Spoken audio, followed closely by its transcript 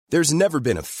There's never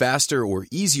been a faster or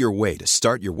easier way to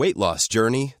start your weight loss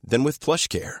journey than with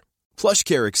PlushCare.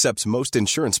 PlushCare accepts most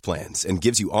insurance plans and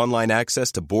gives you online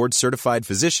access to board-certified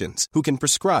physicians who can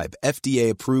prescribe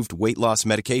FDA-approved weight loss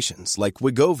medications like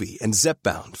Wegovy and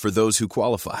Zepbound for those who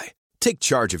qualify. Take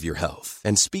charge of your health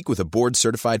and speak with a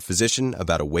board-certified physician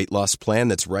about a weight loss plan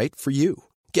that's right for you.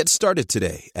 Get started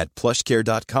today at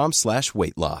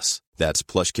plushcare.com/weight loss. That's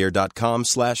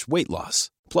plushcare.com/weight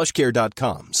loss.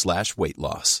 plushcare.com/weight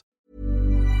loss.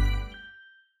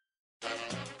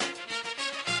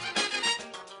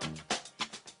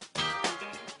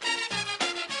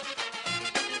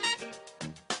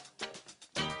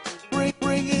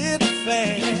 Bring it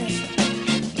fast.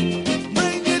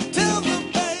 Bring it to the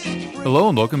bank. Hello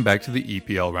and welcome back to the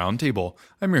EPL Roundtable.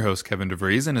 I'm your host, Kevin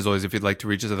DeVries, and as always, if you'd like to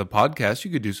reach us at the podcast,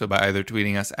 you could do so by either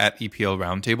tweeting us at EPL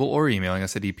Roundtable or emailing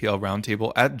us at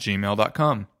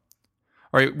eplroundtable@gmail.com.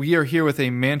 All right, we are here with a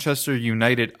Manchester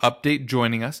United update.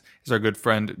 Joining us is our good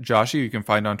friend Joshy, who you can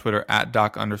find on Twitter at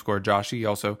 @doc_Joshy. He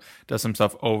also does some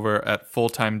stuff over at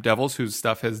Full-Time Devils, whose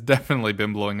stuff has definitely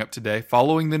been blowing up today,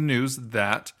 following the news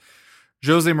that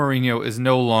Jose Mourinho is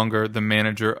no longer the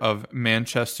manager of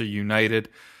Manchester United.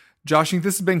 Josh, this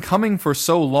has been coming for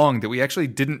so long that we actually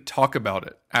didn't talk about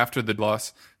it after the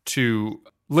loss to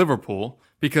Liverpool,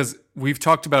 because we've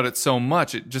talked about it so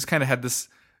much. It just kind of had this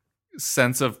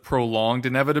sense of prolonged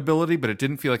inevitability, but it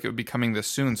didn't feel like it would be coming this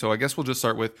soon. So I guess we'll just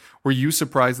start with, were you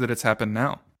surprised that it's happened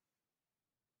now?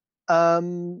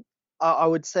 I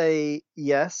would say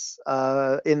yes,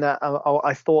 in that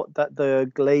I thought that the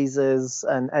Glazers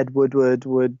and Ed Woodward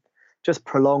would just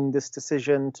prolong this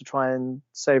decision to try and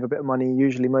save a bit of money.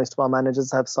 Usually most of our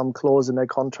managers have some clause in their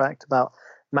contract about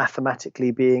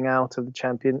mathematically being out of the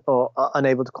champion or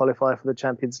unable to qualify for the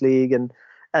Champions League, and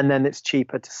then it's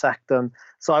cheaper to sack them.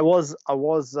 So I was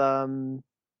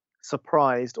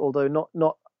surprised, although not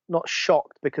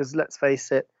shocked, because let's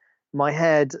face it, my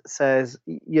head says,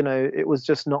 it was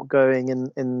just not going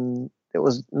it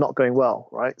was not going well,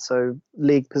 right? So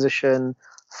league position,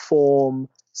 form,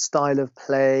 style of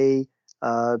play,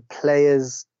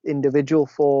 players' individual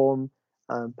form,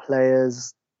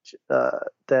 players,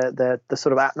 the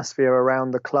sort of atmosphere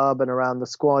around the club and around the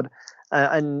squad.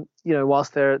 And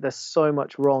whilst there's so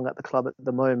much wrong at the club at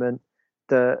the moment,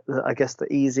 I guess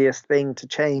the easiest thing to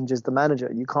change is the manager.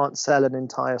 You can't sell an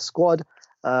entire squad.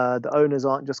 The owners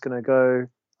aren't just going to go,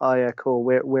 oh yeah, cool,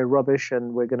 we're rubbish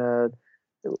and we're going to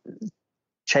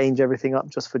change everything up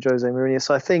just for Jose Mourinho.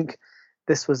 So I think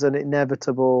this was an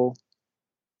inevitable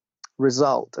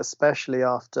result, especially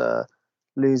after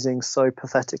losing so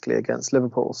pathetically against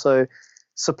Liverpool. So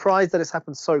surprised that it's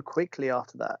happened so quickly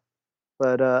after that.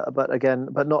 But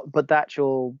the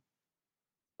actual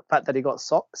fact that he got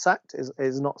sacked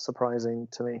is not surprising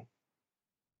to me.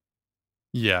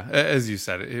 Yeah, as you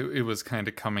said, it was kind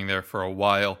of coming there for a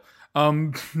while.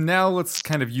 Now let's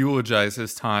kind of eulogize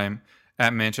his time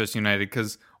at Manchester United,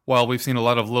 because while we've seen a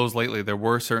lot of lows lately, there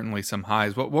were certainly some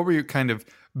highs. What were your kind of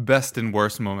best and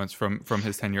worst moments from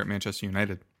his tenure at Manchester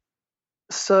United?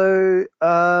 So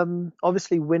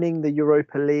obviously winning the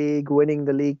Europa League, winning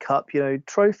the League Cup,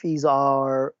 trophies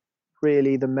are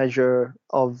really the measure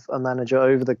of a manager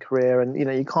over the career. And,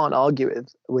 you can't argue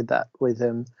with that with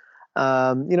him.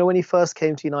 When he first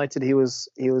came to United, he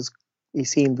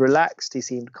seemed relaxed, he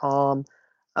seemed calm.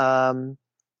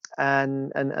 And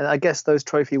I guess those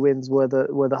trophy wins were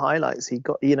the highlights. He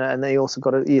got, and they also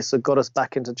got us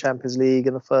back into Champions League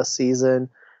in the first season.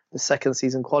 The second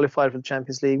season qualified for the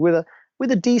Champions League with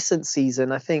a decent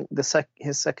season. I think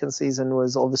his second season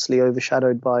was obviously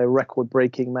overshadowed by a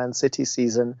record-breaking Man City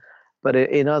season, but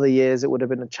in other years it would have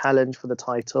been a challenge for the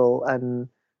title, and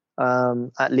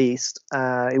at least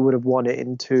it would have won it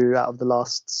in 2 out of the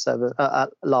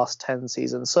last 10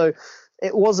 seasons. So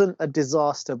it wasn't a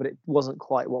disaster, but it wasn't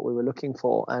quite what we were looking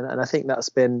for, and I think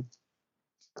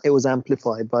it was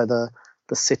amplified by the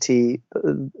City's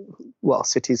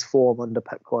form under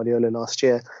Pep Guardiola last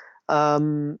year.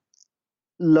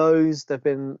 Lows, a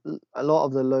lot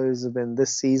of the lows have been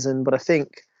this season, but I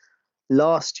think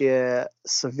last year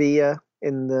Sevilla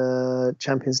in the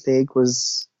Champions League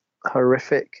was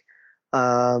horrific,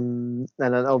 and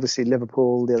then obviously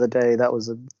Liverpool the other day. That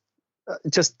was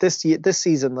just this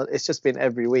season. It's just been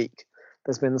every week.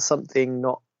 There's been something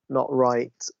not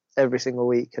right every single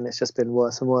week, and it's just been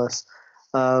worse and worse.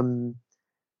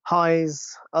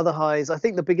 Other highs. I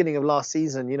think the beginning of last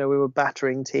season, we were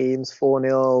battering teams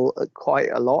 4-0 quite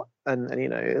a lot, and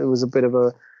it was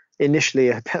initially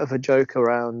a bit of a joke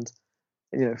around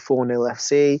 4-0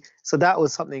 FC. So that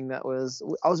was something I was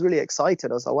really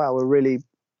excited. I was like, wow, we're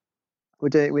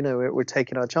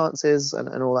taking our chances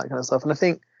and all that kind of stuff. And I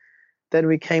think then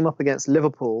we came up against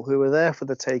Liverpool, who were there for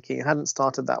the taking. It hadn't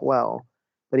started that well,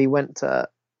 but he went to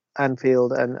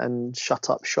Anfield and shut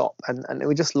up shop, and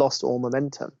we just lost all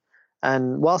momentum.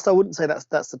 And whilst I wouldn't say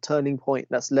that's the turning point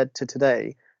that's led to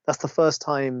today, that's the first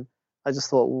time I just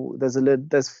thought, "Ooh,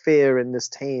 there's fear in this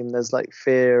team. There's like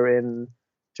fear in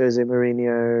Jose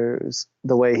Mourinho's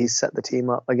the way he set the team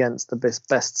up against the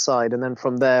best side." And then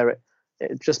from there,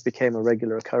 it just became a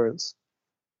regular occurrence.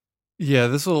 Yeah,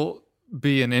 this will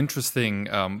be an interesting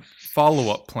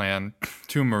follow-up plan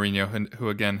to Mourinho, who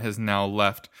again has now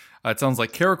left. It sounds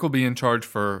like Carrick will be in charge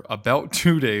for about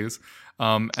 2 days.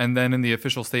 And then in the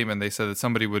official statement, they said that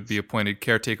somebody would be appointed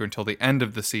caretaker until the end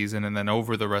of the season. And then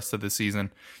over the rest of the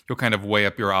season, you'll kind of weigh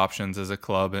up your options as a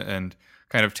club and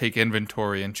kind of take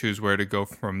inventory and choose where to go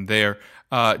from there.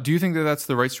 Do you think that that's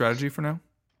the right strategy for now?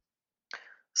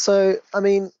 So, I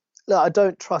mean, look, I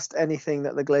don't trust anything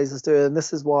that the Glazers do. And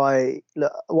this is why,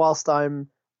 look, whilst I'm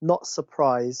not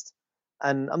surprised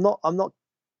and I'm not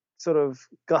sort of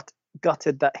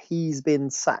gutted that he's been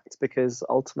sacked, because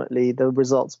ultimately the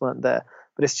results weren't there,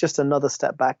 but it's just another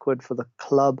step backward for the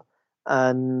club,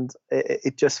 and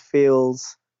it just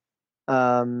feels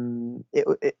I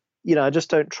just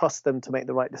don't trust them to make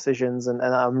the right decisions, and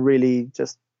I'm really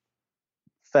just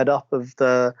fed up of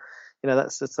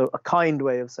that's just a kind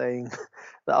way of saying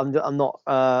that I'm not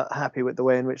happy with the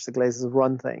way in which the Glazers have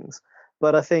run things.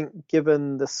 But I think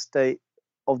given the state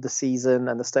of the season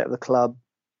and the state of the club,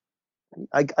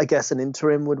 I guess an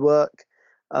interim would work,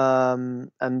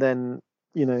 and then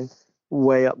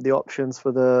weigh up the options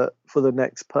for the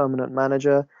next permanent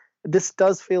manager. This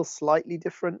does feel slightly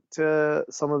different to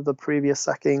some of the previous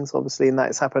sackings, obviously, in that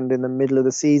it's happened in the middle of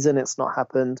the season. It's not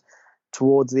happened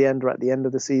towards the end or at the end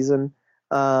of the season.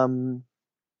 And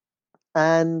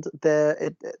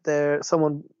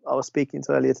someone I was speaking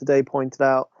to earlier today pointed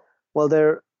out, well,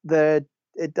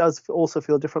 it does also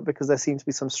feel different because there seem to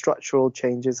be some structural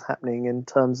changes happening in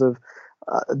terms of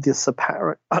this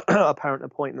apparent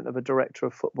appointment of a director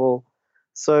of football.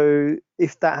 So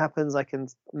if that happens, I can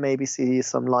maybe see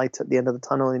some light at the end of the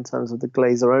tunnel in terms of the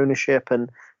Glazer ownership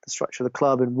and the structure of the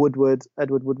club, and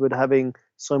Edward Woodward having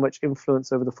so much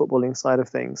influence over the footballing side of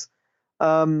things.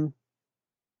 I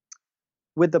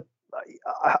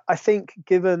think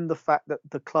given the fact that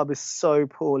the club is so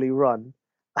poorly run,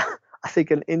 I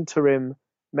think an interim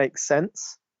makes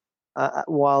sense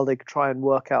while they try and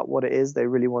work out what it is they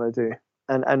really want to do,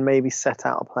 and maybe set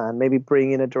out a plan, maybe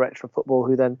bring in a director of football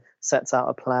who then sets out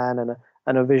a plan and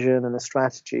a vision and a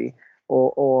strategy,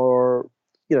 or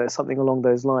something along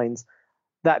those lines.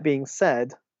 That being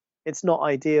said, it's not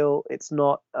ideal. It's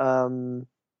not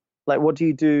what do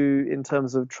you do in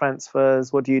terms of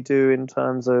transfers? What do you do in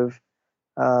terms of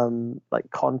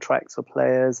contracts for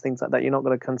players, things like that? You're not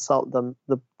going to consult the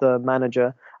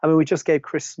manager. I mean, we just gave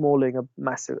Chris Smalling a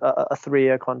massive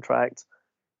 3-year contract,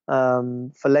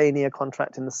 Fellaini a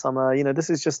contract in the summer. This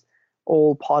is just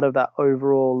all part of that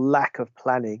overall lack of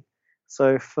planning.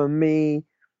 So for me,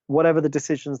 whatever the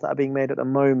decisions that are being made at the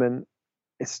moment,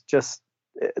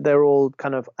 they're all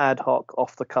kind of ad hoc,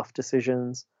 off the cuff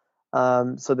decisions.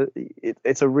 So that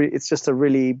it's a real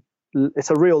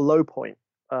low point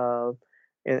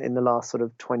in the last sort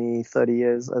of 20, 30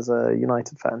 years as a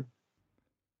United fan.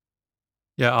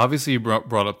 Yeah, obviously you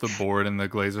brought up the board and the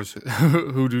Glazers,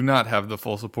 who do not have the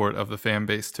full support of the fan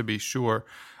base, to be sure.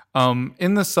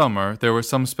 In the summer, there was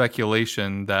some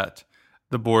speculation that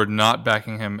the board not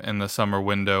backing him in the summer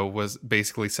window was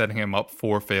basically setting him up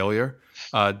for failure.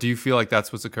 Do you feel like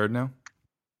that's what's occurred now?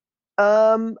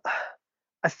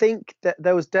 I think that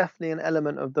there was definitely an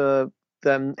element of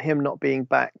him not being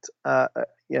backed, but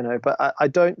I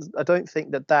don't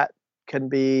think that can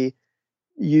be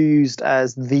used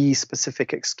as the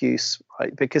specific excuse,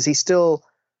 right? Because he's still,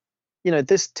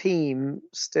 this team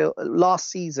still, last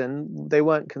season they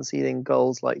weren't conceding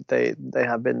goals like they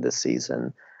have been this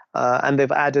season, and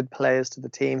they've added players to the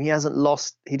team. He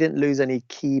didn't lose any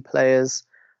key players,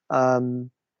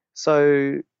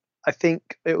 so I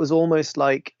think it was almost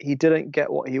like he didn't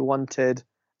get what he wanted,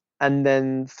 and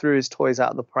then threw his toys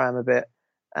out of the pram a bit,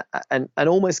 and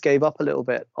almost gave up a little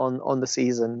bit on the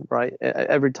season, right?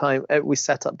 Every time we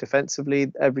set up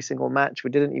defensively, every single match,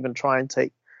 we didn't even try and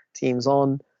take teams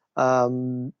on.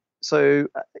 So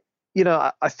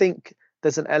I think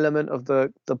there's an element of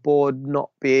the board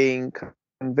not being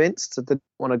convinced that they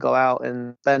want to go out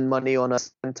and spend money on a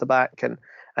centre back, and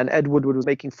Ed Woodward was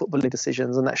making footballing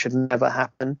decisions, and that should never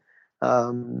happen.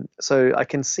 So I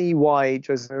can see why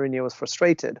Jose Mourinho was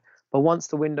frustrated. But once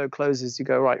the window closes, you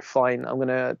go, right, fine, I'm going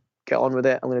to get on with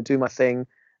it. I'm going to do my thing.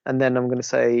 And then I'm going to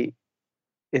say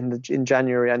in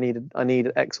January, I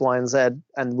need X, Y, and Z,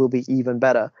 and we'll be even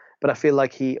better. but I feel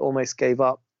like he almost gave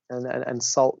up and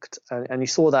sulked, and you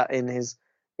saw that in his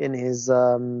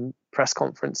press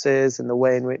conferences and the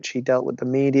way in which he dealt with the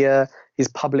media, his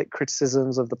public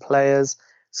criticisms of the players.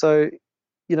 So,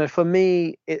 for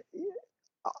me,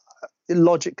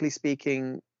 logically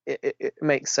speaking, it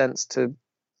makes sense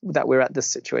that we're at this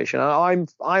situation. I'm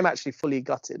actually fully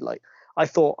gutted. Like, I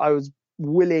thought I was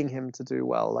willing him to do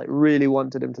well, like really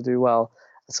wanted him to do well.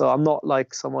 So I'm not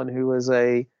like someone who was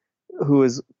a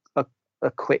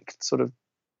quick sort of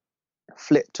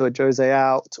flip to a Jose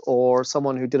out, or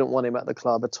someone who didn't want him at the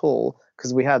club at all,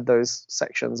 because we had those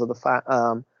sections of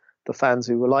the fans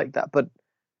who were like that. But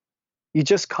you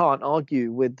just can't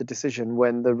argue with the decision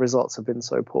when the results have been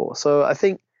so poor. So I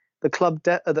think the club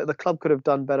could have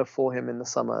done better for him in the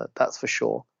summer. That's for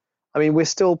sure. I mean, we're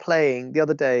still playing. The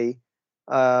other day,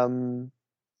 we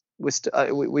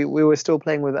were still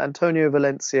playing with Antonio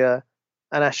Valencia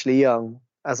and Ashley Young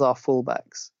as our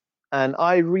fullbacks. And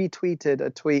I retweeted a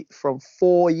tweet from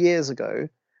 4 years ago,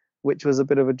 which was a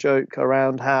bit of a joke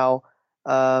around how,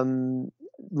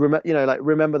 remember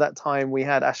that time we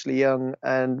had Ashley Young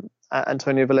and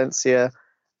Antonio Valencia,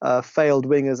 failed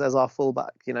wingers as our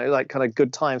fullback, like kind of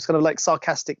good times, kind of like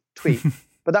sarcastic tweet.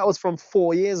 But that was from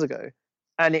 4 years ago,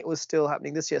 and it was still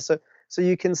happening this year. So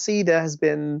you can see there hasn't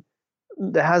been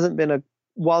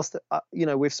whilst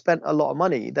we've spent a lot of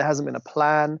money, there hasn't been a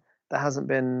plan. There's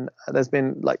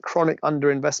been like chronic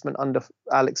underinvestment under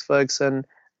Alex Ferguson,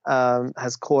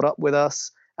 has caught up with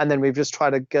us. And then we've just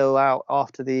tried to go out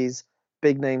after these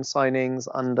big name signings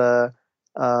under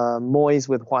Moyes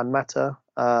with Juan Mata,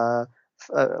 Van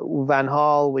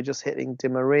Gaal, we're just hitting Di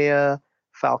Maria,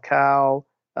 Falcao.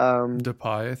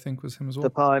 Depay, I think, was him as well.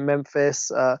 Depay,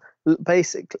 Memphis,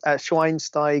 basic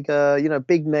Schweinsteiger,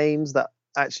 big names that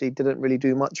actually didn't really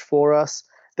do much for us.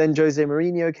 Then Jose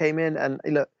Mourinho came in, and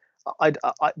look,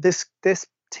 this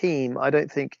team I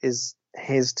don't think is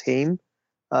his team.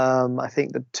 I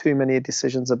think that too many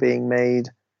decisions are being made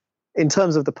in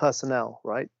terms of the personnel,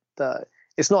 right?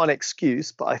 It's not an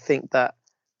excuse, but I think that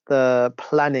the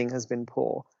planning has been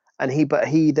poor, and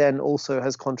he then also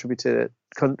has contributed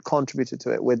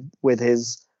to it with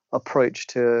his approach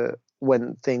to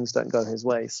when things don't go his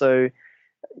way. So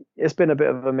it's been a bit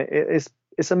of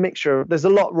it's a mixture. There's a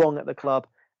lot wrong at the club,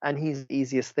 and he's the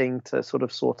easiest thing to sort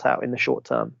of sort out in the short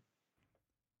term.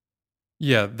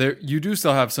 Yeah, you do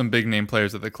still have some big name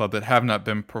players at the club that have not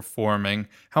been performing.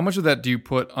 How much of that do you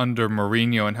put under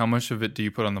Mourinho, and how much of it do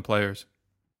you put on the players?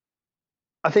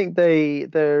 I think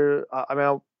they're. I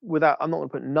mean, I'm not going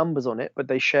to put numbers on it, but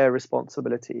they share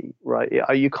responsibility, right?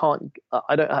 You can't.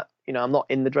 I don't. I'm not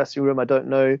in the dressing room. I don't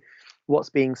know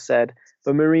what's being said.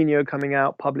 But Mourinho coming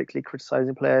out publicly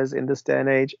criticizing players in this day and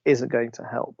age isn't going to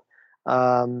help.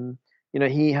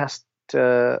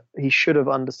 He should have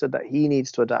understood that he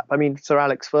needs to adapt. I mean, Sir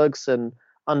Alex Ferguson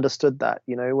understood that.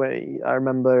 I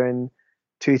remember in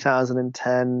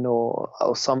 2010 or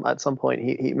at some point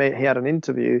he had an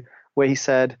interview where he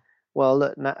said, well,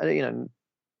 look,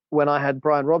 when I had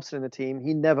Brian Robson in the team,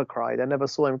 he never cried. I never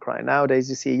saw him cry. Nowadays,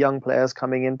 you see young players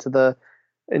coming into the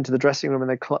dressing room and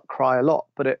they cry a lot,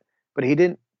 but he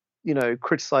didn't,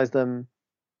 criticize them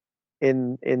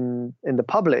in the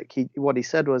public. What he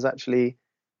said was, actually,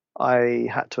 I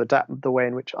had to adapt the way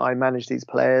in which I manage these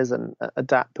players and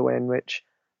adapt the way in which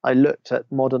I looked at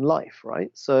modern life,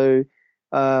 right? So,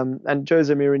 and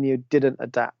Jose Mourinho didn't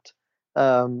adapt.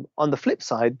 On the flip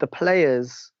side, the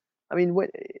players, I mean,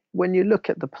 when you look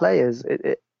at the players,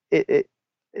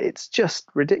 it's just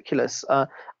ridiculous.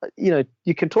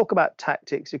 You can talk about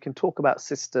tactics, you can talk about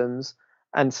systems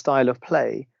and style of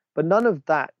play, but none of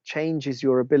that changes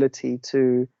your ability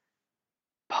to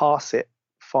pass it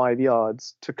 5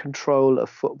 yards, to control a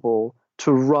football,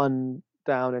 to run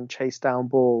down and chase down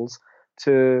balls,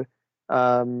 to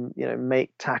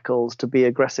make tackles, to be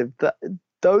aggressive.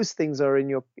 Those things are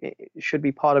should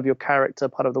be part of your character,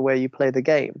 part of the way you play the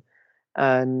game.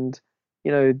 And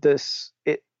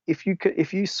if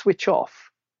you switch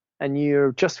off and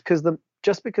you're just because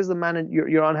the manager,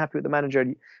 you're unhappy with the manager,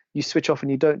 you switch off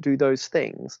and you don't do those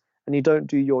things and you don't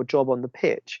do your job on the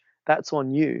pitch, that's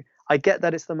on you. I get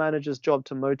that it's the manager's job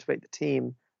to motivate the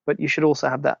team, but you should also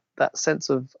have that sense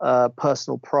of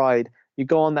personal pride. You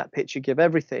go on that pitch, you give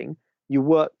everything, you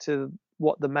work to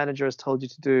what the manager has told you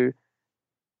to do,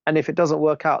 and if it doesn't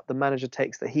work out, the manager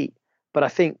takes the heat. But I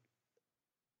think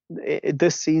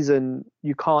this season,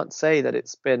 you can't say that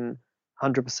it's been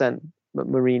 100%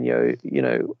 Mourinho.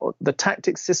 The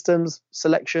tactics, systems,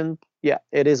 selection, yeah,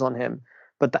 it is on him.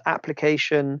 But the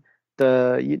application,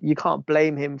 you can't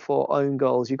blame him for own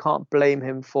goals. You can't blame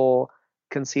him for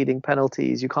conceding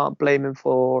penalties. You can't blame him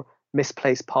for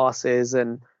misplaced passes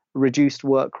and reduced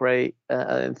work rate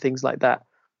and things like that.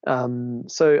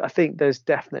 So I think there's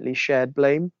definitely shared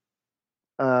blame,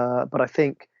 but I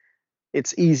think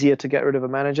it's easier to get rid of a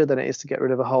manager than it is to get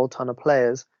rid of a whole ton of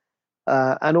players.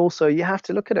 And also, you have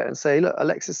to look at it and say, look,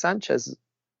 Alexis Sanchez,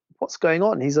 what's going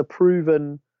on? He's a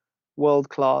proven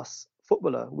world-class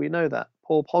footballer. We know that.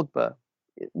 Paul Pogba,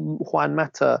 Juan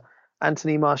Mata,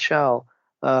 Anthony Martial.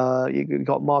 You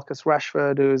got Marcus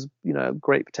Rashford, who's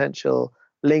great potential.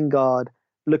 Lingard,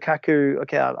 Lukaku.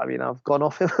 Okay, I mean I've gone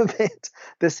off him a bit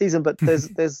this season, but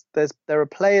there are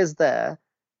players there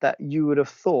that you would have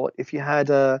thought if you had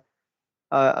a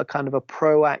kind of a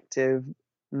proactive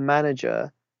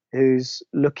manager who's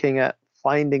looking at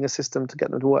finding a system to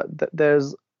get them to work.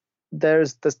 There's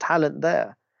talent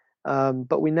there,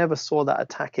 but we never saw that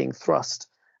attacking thrust.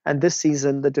 And this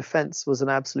season, the defense was an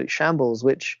absolute shambles.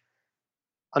 Which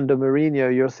under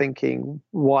Mourinho, you're thinking,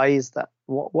 why is that?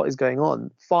 What is going on?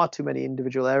 Far too many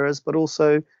individual errors, but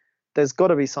also there's got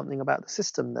to be something about the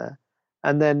system there.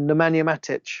 And then Nemanja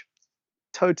Matic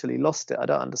totally lost it. I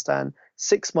don't understand.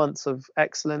 6 months of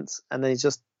excellence, and then he's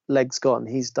just legs gone.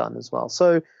 He's done as well.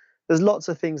 So there's lots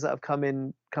of things that have come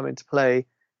into play,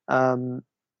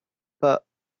 but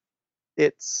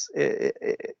I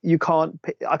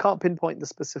can't pinpoint the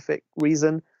specific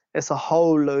reason. It's a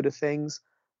whole load of things,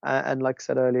 and like I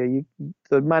said earlier,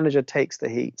 the manager takes the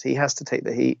heat. He has to take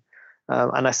the heat,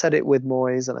 and I said it with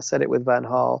Moyes, and I said it with Van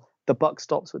Gaal. The buck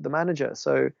stops with the manager.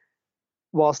 So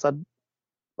whilst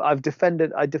I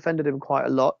defended him quite a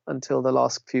lot until the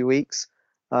last few weeks,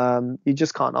 you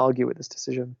just can't argue with this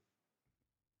decision.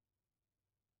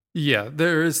 Yeah,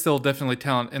 there is still definitely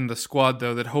talent in the squad,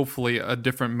 though, that hopefully a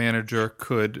different manager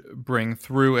could bring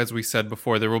through. As we said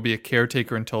before, there will be a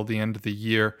caretaker until the end of the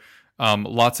year.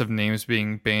 Lots of names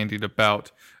being bandied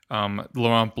about.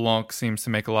 Laurent Blanc seems to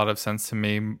make a lot of sense to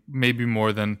me, maybe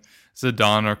more than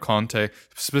Zidane or Conte,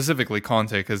 specifically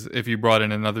Conte, because if you brought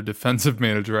in another defensive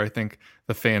manager, I think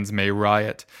the fans may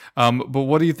riot. But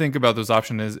what do you think about those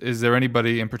options? Is there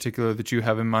anybody in particular that you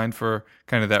have in mind for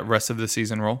kind of that rest of the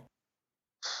season role?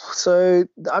 So,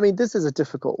 I mean, this is a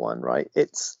difficult one, right?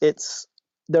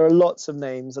 There are lots of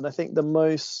names, and I think the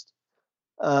most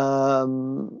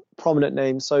prominent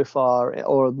name so far,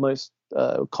 or most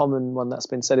common one that's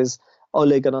been said, is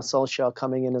Ole Gunnar Solskjaer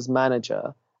coming in as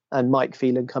manager and Mike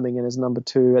Phelan coming in as number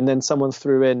 2, and then someone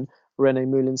threw in Rene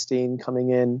Meulenstein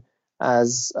coming in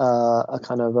as a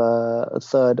kind of a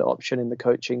third option in the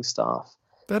coaching staff.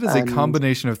 That is a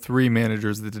combination of 3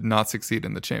 managers that did not succeed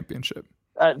in the championship.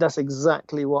 That's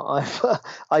exactly what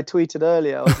I tweeted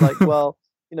earlier. I was like, well,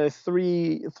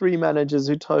 three managers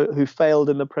who failed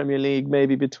in the Premier League.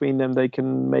 Maybe between them they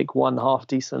can make one half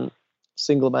decent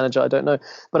single manager. I don't know,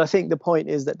 but I think the point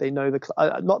is that they know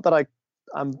not that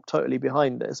I'm totally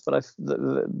behind this, but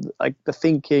the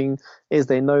thinking is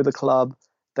they know the club,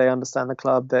 they understand the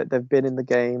club, that they've been in the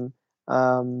game,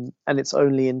 and it's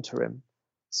only interim.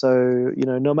 So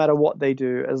no matter what they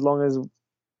do, as long as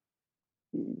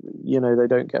they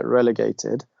don't get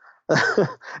relegated,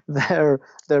 they're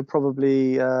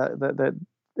probably that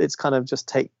it's kind of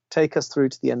just take us through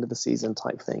to the end of the season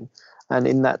type thing. And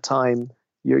in that time,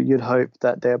 you'd hope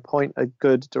that they appoint a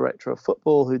good director of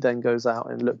football who then goes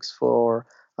out and looks for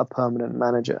a permanent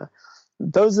manager.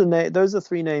 Those are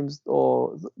 3 names,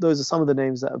 or those are some of the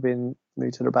names that have been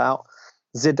mooted about.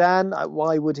 Zidane,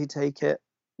 why would he take it?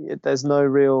 There's no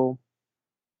real,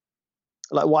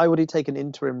 why would he take an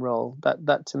interim role?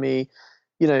 That to me,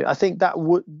 I think that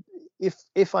would,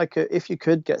 if you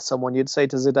could get someone, you'd say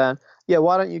to Zidane, yeah,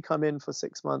 why don't you come in for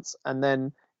 6 months, and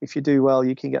then if you do well,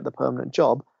 you can get the permanent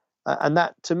job. And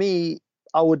that, to me,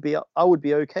 I would be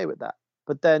okay with that.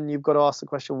 But then you've got to ask the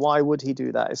question, why would he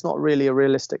do that? It's not really a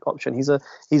realistic option.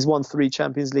 He's won 3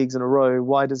 Champions Leagues in a row.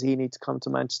 Why does he need to come to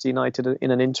Manchester United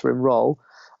in an interim role?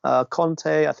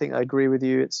 Conte, I think I agree with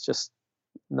you. It's just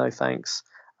no thanks.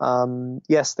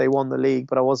 Yes, they won the league,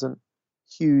 but I wasn't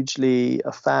hugely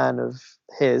a fan of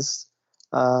his.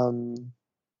 And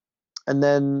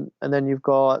then you've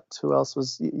got, who else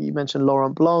was, you mentioned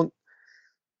Laurent Blanc.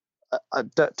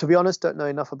 To be honest, don't know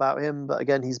enough about him, but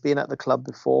again, he's been at the club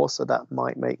before, so that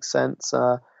might make sense.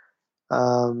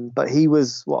 But he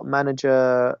was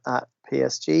manager at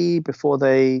PSG before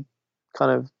they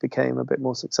kind of became a bit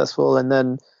more successful, and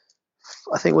then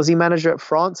I think was he manager at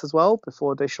France as well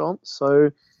before Deschamps.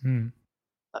 So,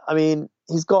 I mean,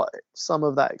 he's got some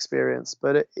of that experience,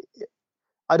 but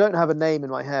I don't have a name in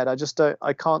my head. I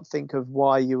can't think of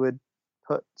why you would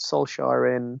put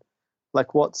Solskjaer in.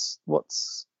 Like, what's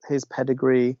his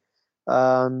pedigree,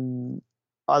 other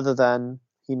than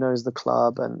he knows the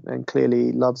club and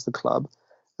clearly loves the club.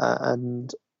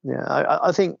 And yeah,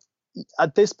 I think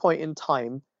at this point in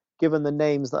time, given the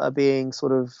names that are being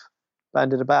sort of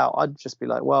bandied about, I'd just be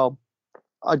like, well,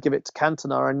 I'd give it to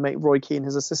Cantona and make Roy Keane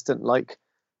his assistant. Like,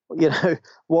 you know,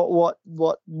 what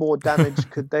more damage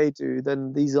could they do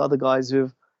than these other guys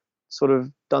who've sort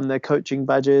of done their coaching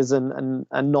badges and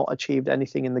not achieved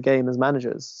anything in the game as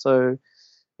managers? So,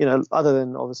 you know, other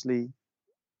than obviously,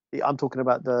 I'm talking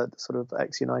about the sort of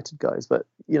ex-United guys, but,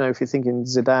 you know, if you're thinking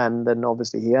Zidane, then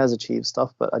obviously he has achieved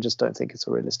stuff, but I just don't think it's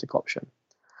a realistic option.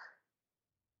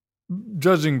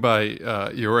 Judging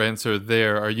by your answer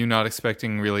there, are you not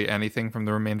expecting really anything from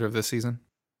the remainder of this season?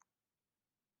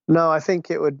 No, I think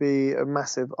it would be a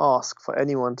massive ask for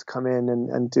anyone to come in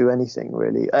and do anything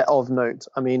really of note.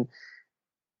 I mean,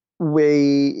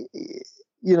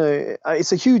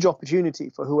 it's a huge opportunity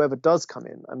for whoever does come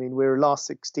in. I mean, we're last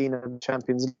 16 of the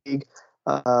Champions League.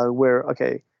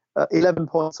 We're 11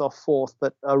 points off fourth,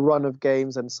 but a run of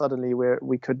games and suddenly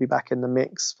we could be back in the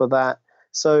mix for that.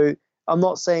 So I'm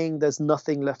not saying there's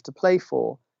nothing left to play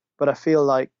for, but I feel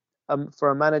like for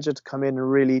a manager to come in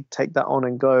and really take that on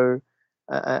and go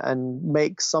and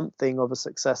make something of a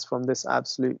success from this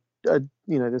absolute,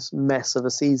 this mess of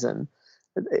a season,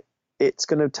 it's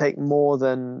going to take more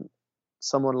than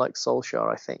someone like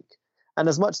Solskjaer, I think. And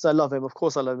as much as I love him, of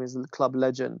course I love him as a club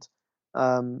legend,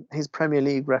 his Premier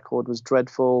League record was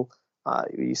dreadful.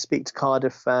 You speak to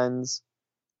Cardiff fans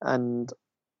and...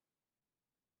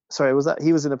 Sorry, was that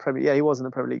he was in the Premier? Yeah, he was in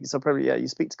the Premier League. So you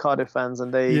speak to Cardiff fans,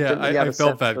 and they I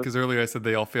felt bad because earlier I said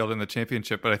they all failed in the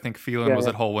Championship, but I think Phelan was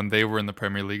at Hull when they were in the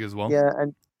Premier League as well. Yeah,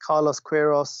 and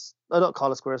René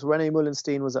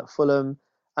Mullenstein was at Fulham,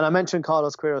 and I mentioned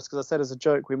Carlos Queiroz because I said as a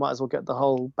joke we might as well get the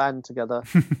whole band together,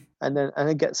 and then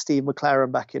get Steve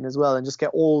McLaren back in as well, and just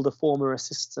get all the former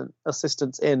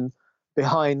assistants in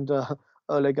behind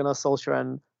Ole Gunnar Solskjaer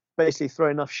and basically throw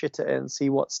enough shit at it and see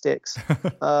what sticks.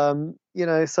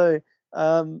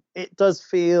 It does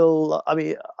feel, I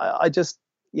mean, I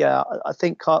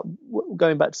think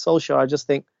going back to Solskjaer, I just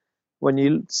think when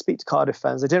you speak to Cardiff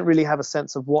fans, they didn't really have a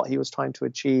sense of what he was trying to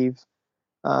achieve.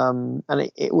 And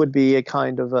it would be a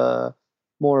kind of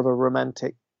more of a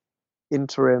romantic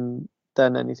interim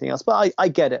than anything else. But I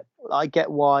get it. I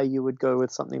get why you would go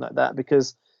with something like that,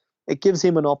 because it gives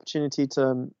him an opportunity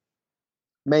to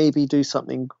maybe do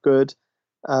something good.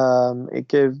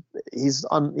 He's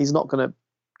not going to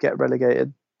get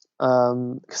relegated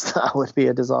because that would be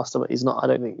a disaster. But he's not. I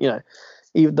don't think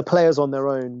even the players on their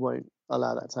own won't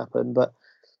allow that to happen.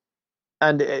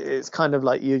 And it's kind of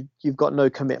like you've got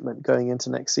no commitment going into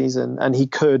next season, and he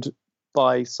could,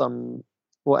 by some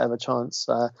whatever chance,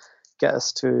 get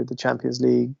us to the Champions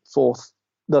League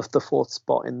the fourth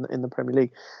spot in the Premier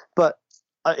League. But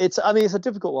it's a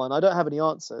difficult one. I don't have any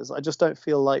answers. I just don't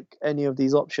feel like any of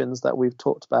these options that we've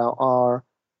talked about are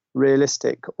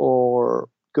realistic or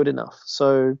good enough.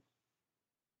 So,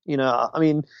 I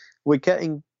think we're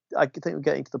getting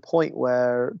to the point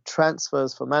where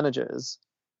transfers for managers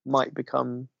might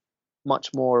become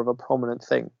much more of a prominent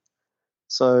thing.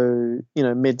 So,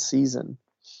 mid-season,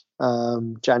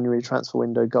 January transfer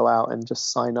window, go out and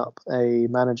just sign up a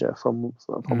manager from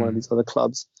one of these other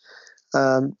clubs.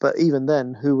 But even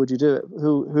then, who would you do it?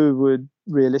 Who would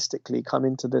realistically come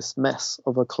into this mess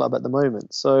of a club at the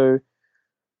moment? So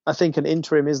I think an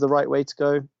interim is the right way to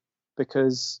go,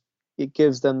 because it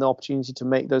gives them the opportunity to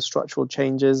make those structural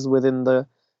changes within the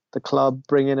club,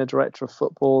 bring in a director of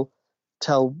football,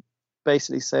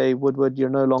 basically say, Woodward, you're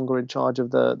no longer in charge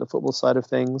of the football side of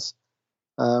things,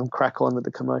 crack on with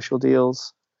the commercial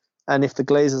deals. And if the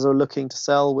Glazers are looking to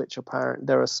sell, which apparently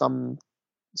there are some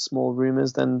small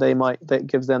rumors, then that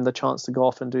gives them the chance to go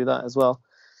off and do that as well,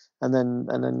 and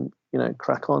then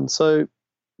crack on. So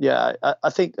yeah,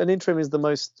 I think an interim is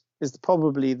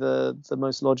probably the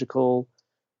most logical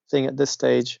thing at this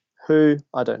stage. Who,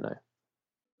 I don't know.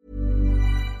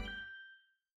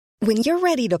 When you're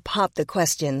ready to pop the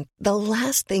question, the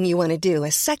last thing you want to do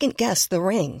is second guess the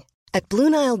ring. At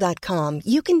BlueNile.com,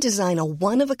 you can design a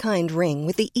one-of-a-kind ring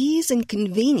with the ease and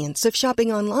convenience of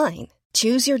shopping online.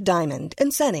 Choose your diamond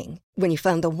and setting. When you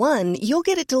find the one, you'll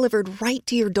get it delivered right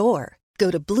to your door. Go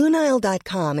to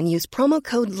BlueNile.com and use promo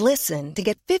code LISTEN to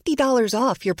get $50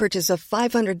 off your purchase of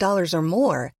 $500 or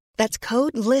more. That's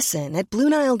code LISTEN at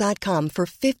BlueNile.com for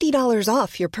 $50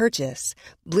 off your purchase.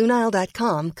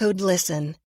 BlueNile.com, code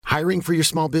LISTEN. Hiring for your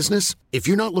small business? If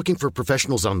you're not looking for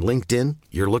professionals on LinkedIn,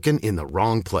 you're looking in the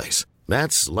wrong place.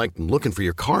 That's like looking for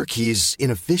your car keys in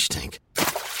a fish tank.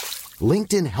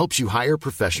 LinkedIn helps you hire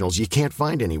professionals you can't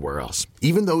find anywhere else,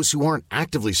 even those who aren't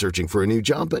actively searching for a new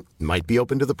job but might be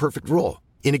open to the perfect role.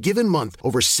 In a given month,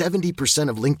 over 70%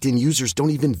 of LinkedIn users don't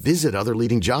even visit other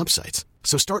leading job sites.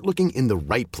 So start looking in the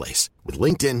right place. With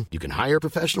LinkedIn, you can hire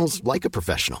professionals like a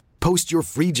professional. Post your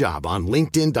free job on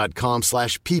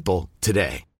linkedin.com/people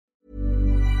today.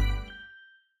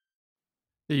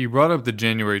 You brought up the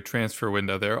January transfer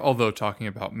window there, although talking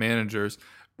about managers.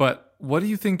 But what do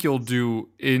you think you'll do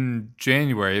in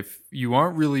January if you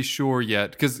aren't really sure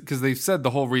yet? Because they've said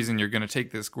the whole reason you're going to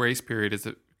take this grace period is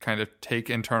to kind of take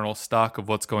internal stock of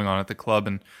what's going on at the club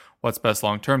and what's best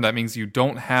long-term. That means you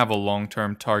don't have a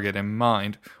long-term target in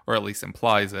mind, or at least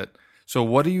implies it. So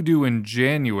what do you do in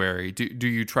January? Do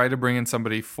you try to bring in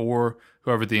somebody for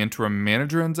whoever the interim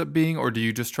manager ends up being, or do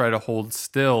you just try to hold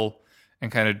still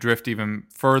and kind of drift even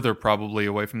further probably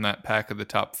away from that pack of the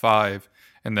top 5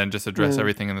 and then just address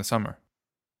everything in the summer?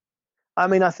 I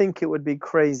mean, I think it would be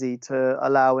crazy to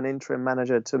allow an interim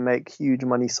manager to make huge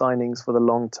money signings for the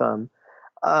long term.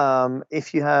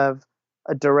 If you have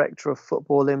a director of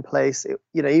football in place,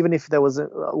 even if there was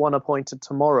one appointed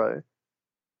tomorrow,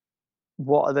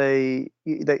 what are they?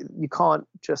 You can't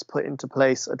just put into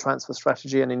place a transfer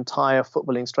strategy, an entire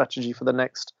footballing strategy for the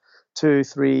next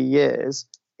 2-3 years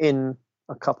in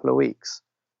a couple of weeks.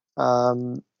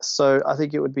 So I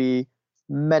think it would be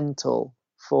mental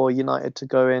for United to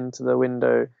go into the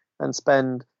window and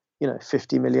spend,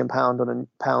 £50 million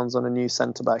pounds on a new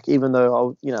centre back. Even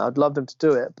though I'd love them to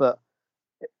do it, but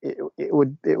it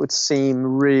would seem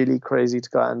really crazy to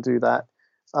go out and do that.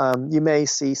 You may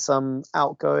see some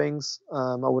outgoings.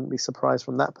 I wouldn't be surprised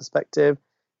from that perspective.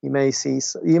 You may see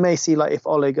like if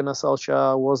Ole Gunnar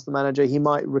Solskjaer was the manager, he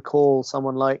might recall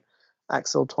someone like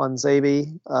Axel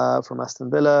Tuanzebe from Aston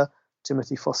Villa,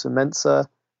 Timothy Fosu-Mensah.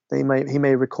 He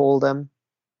may recall them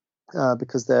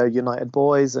because they're United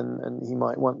boys, and he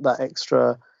might want that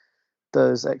extra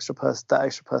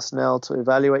personnel to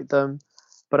evaluate them.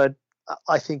 But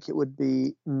I think it would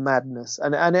be madness,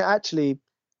 and it actually,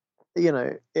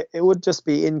 it would just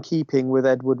be in keeping with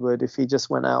Ed Woodward if he just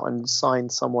went out and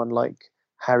signed someone like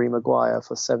Harry Maguire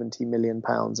for £70 million,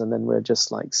 and then we're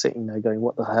just like sitting there going,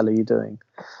 what the hell are you doing?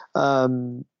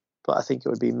 But I think it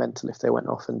would be mental if they went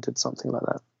off and did something like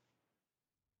that.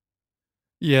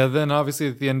 Yeah, then obviously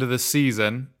at the end of the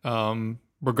season,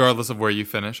 regardless of where you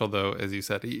finish, although, as you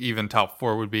said, even top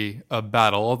 4 would be a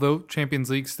battle, although Champions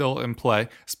League still in play,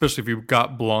 especially if you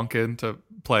got Blanc in to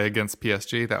play against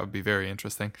PSG, that would be very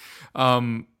interesting.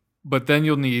 But then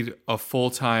you'll need a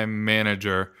full-time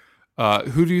manager.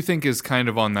 Who do you think is kind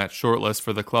of on that short list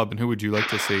for the club, and who would you like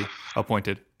to see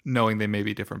appointed, knowing they may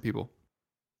be different people?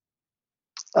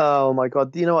 Oh my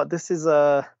God! You know what? This is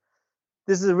a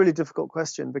really difficult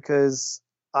question because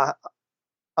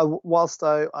whilst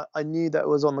I knew that it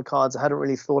was on the cards, I hadn't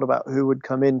really thought about who would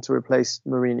come in to replace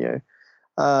Mourinho.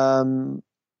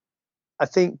 I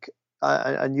think,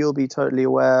 and you'll be totally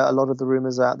aware, a lot of the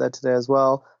rumours out there today as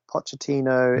well.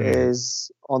 Pochettino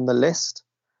is on the list.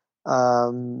 I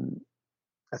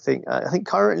think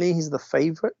currently he's the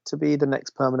favourite to be the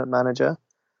next permanent manager.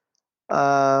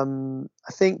 I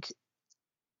think,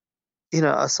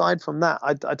 aside from that,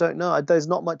 I don't know. There's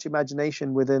not much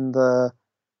imagination within the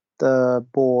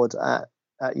board at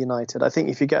United. I think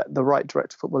if you get the right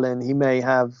director of football in, he may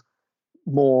have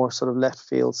more sort of left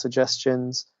field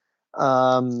suggestions. But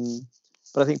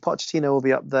I think Pochettino will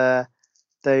be up there.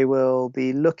 They will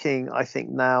be looking, I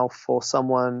think, now for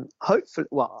someone, hopefully,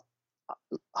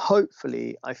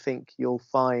 I think you'll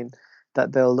find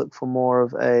that they'll look for more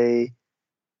of a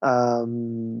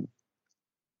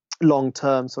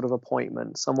long-term sort of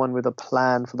appointment, someone with a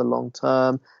plan for the long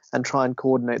term, and try and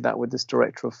coordinate that with this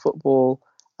director of football.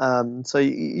 So,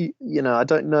 I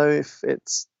don't know if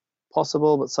it's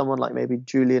possible, but someone like maybe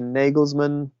Julian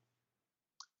Nagelsmann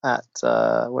at,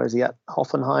 where is he at?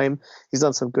 Hoffenheim. He's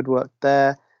done some good work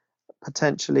there.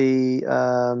 Potentially,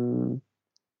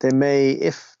 they may,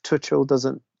 if Tuchel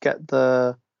doesn't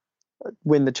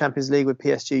win the Champions League with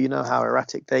PSG, you know how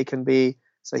erratic they can be.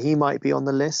 So he might be on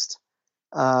the list.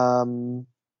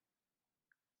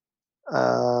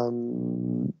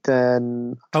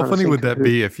 Then how funny would that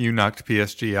be if you knocked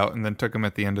PSG out and then took them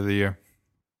at the end of the year?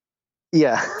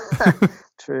 Yeah,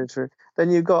 true. Then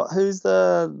you've got who's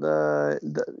I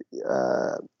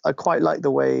quite like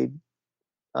the way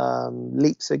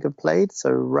Leipzig have played.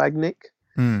 So Ragnick,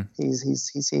 he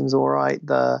seems all right.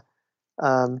 The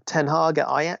Ten Hag at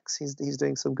Ajax, he's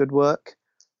doing some good work,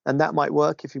 and that might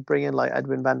work if you bring in like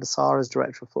Edwin van der Sar as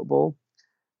director of football.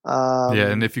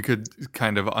 And if you could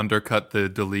kind of undercut the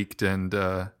De Ligt and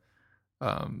De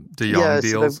Jong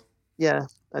deals. So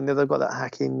and they've got that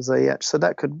Hakim Ziyech, so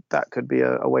that could be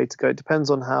a way to go. It depends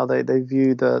on how they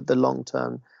view the long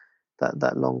term,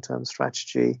 that long term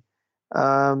strategy.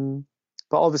 But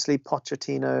obviously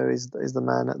Pochettino is the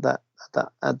man at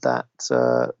that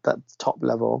top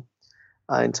level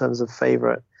in terms of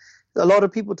favourite. A lot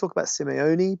of people talk about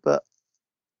Simeone, but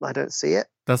I don't see it.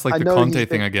 That's like I the know Conte he's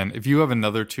thing been- again. If you have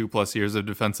another 2+ years of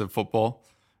defensive football,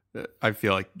 I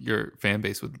feel like your fan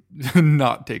base would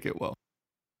not take it well.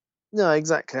 No,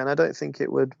 exactly, and I don't think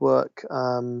it would work.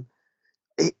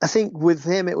 I think with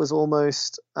him, it was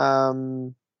almost,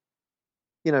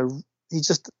 it's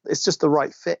just the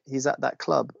right fit. He's at that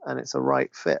club, and it's a right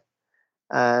fit,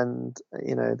 and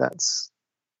that's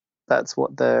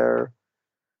what they're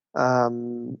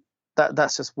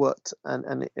that's just worked,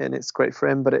 and it's great for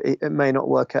him, but it may not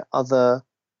work at other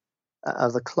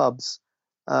clubs.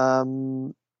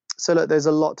 So look, there's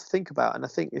a lot to think about, and I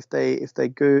think if they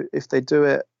do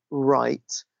it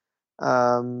right,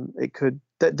 it could.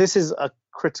 This is a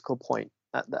critical point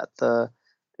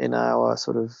in our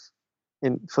sort of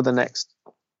for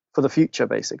the future.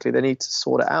 Basically, they need to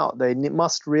sort it out. They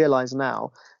must realize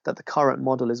now that the current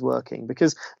model is working,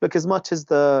 because look, as much as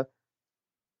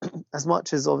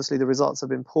obviously the results have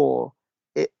been poor,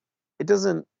 it does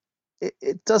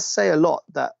say a lot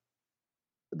that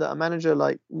a manager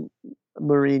like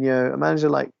Mourinho, a manager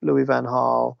like Louis van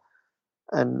Gaal,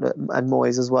 and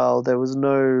Moyes as well, there was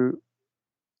no,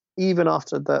 even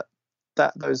after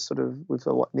those sort of, with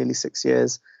nearly 6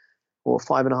 years or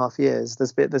 5.5 years,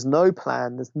 there's no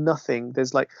plan, there's nothing.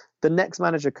 There's like, the next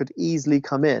manager could easily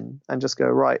come in and just go,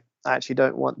 right, I actually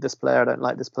don't want this player, I don't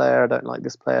like this player, I don't like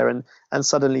this player, and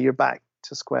suddenly you're back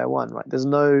to square one, right? There's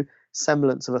no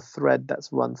semblance of a thread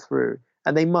that's run through,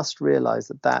 and they must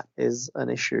realize that is an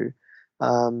issue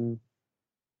for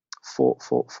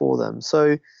them.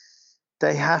 So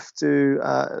they have to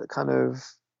kind of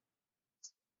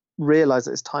realize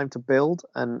that it's time to build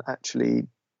and actually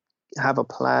have a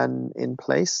plan in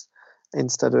place,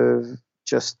 instead of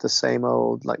just the same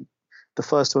old, like the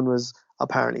first one was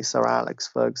apparently Sir Alex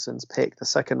Ferguson's pick. The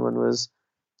second one was,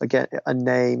 again, a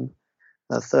name.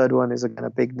 The third one is, again, a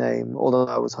big name, although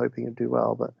I was hoping it'd do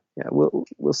well, but yeah,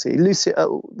 we'll see. Is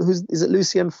it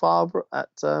Lucien Favre at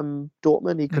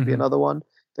Dortmund? He could be another one.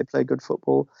 They play good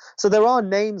football. So there are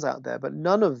names out there, but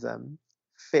none of them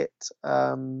fit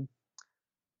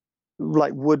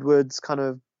like Woodward's kind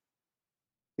of,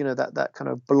 that kind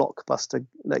of blockbuster,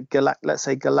 like let's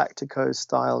say Galactico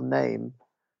style name.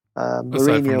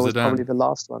 Mourinho was probably the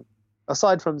last one,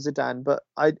 aside from Zidane. But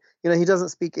he doesn't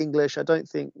speak English. I don't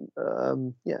think.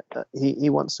 He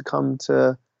wants to come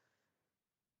to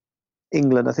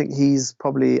England. I think he's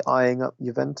probably eyeing up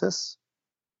Juventus,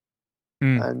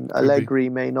 and Allegri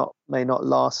may not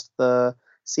last the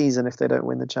season if they don't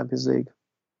win the Champions League.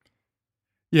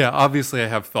 Yeah, obviously I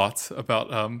have thoughts about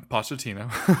Pochettino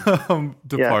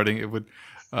departing. Yeah. It would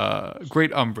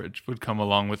great umbrage would come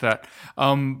along with that.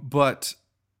 But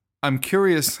I'm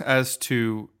curious as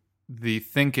to the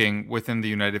thinking within the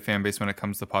United fan base when it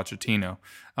comes to Pochettino.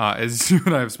 As you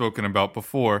and I have spoken about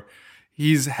before,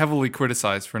 he's heavily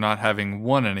criticized for not having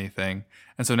won anything.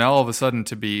 And so now all of a sudden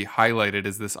to be highlighted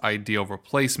as this ideal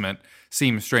replacement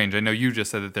seems strange. I know you just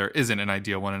said that there isn't an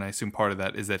ideal one, and I assume part of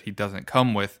that is that he doesn't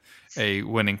come with a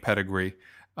winning pedigree,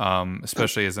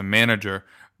 especially as a manager.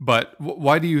 But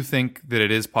why do you think that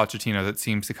it is Pochettino that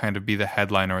seems to kind of be the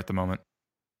headliner at the moment?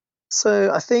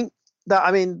 So I think that,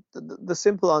 the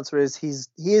simple answer is he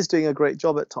is doing a great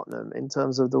job at Tottenham in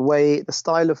terms of the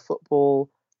style of football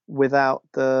without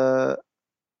the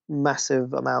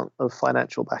massive amount of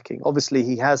financial backing. Obviously,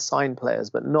 he has signed players,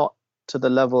 but not to the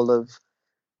level of,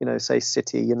 say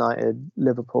City, United,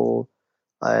 Liverpool,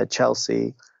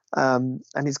 Chelsea, and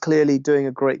he's clearly doing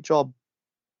a great job.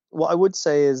 What I would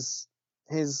say is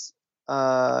his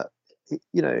win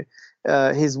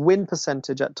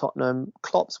percentage at Tottenham,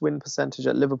 Klopp's win percentage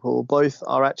at Liverpool, both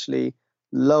are actually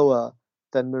lower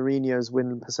than Mourinho's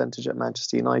win percentage at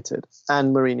Manchester United,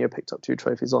 and Mourinho picked up 2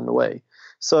 trophies on the way.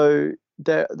 So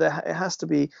there it has to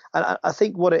be, and I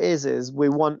think what it is we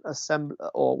want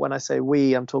or when I say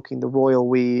we, I'm talking the royal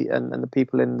we and the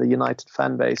people in the United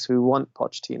fan base who want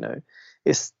Pochettino.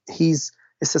 It's this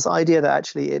idea that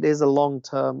actually it is a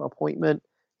long-term appointment.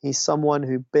 He's someone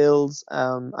who builds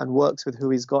and works with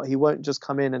who he's got. He won't just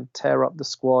come in and tear up the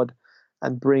squad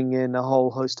and bring in a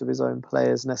whole host of his own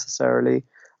players necessarily.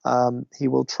 He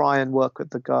will try and work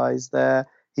with the guys there.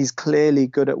 He's clearly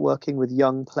good at working with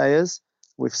young players.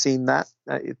 We've seen that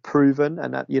proven,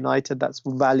 and at United that's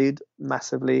valued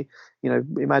massively.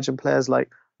 Imagine players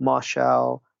like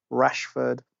Martial,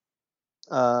 Rashford,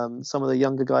 some of the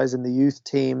younger guys in the youth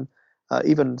team,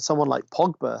 even someone like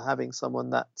Pogba, having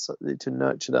someone that's to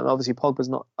nurture them. Obviously, Pogba's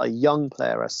not a young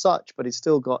player as such, but he's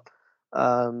still got,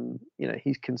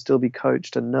 he can still be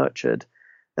coached and nurtured.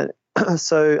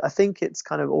 So I think it's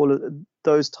kind of all of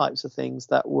those types of things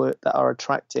that are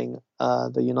attracting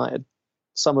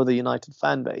some of the United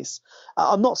fan base.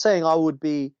 I'm not saying I would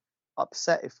be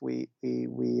upset if we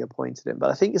appointed him, but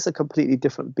I think it's a completely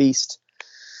different beast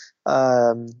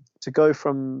to go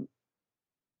from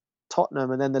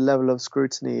Tottenham and then the level of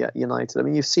scrutiny at United. I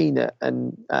mean, you've seen it,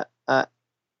 and over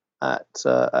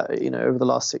the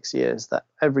last 6 years, that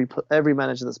every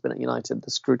manager that's been at United, the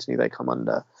scrutiny they come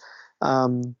under.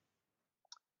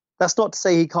 That's not to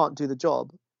say he can't do the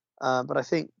job, but I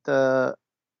think the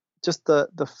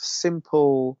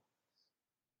simple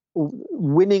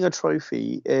winning a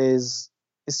trophy is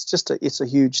it's a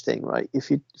huge thing, right?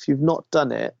 If you've not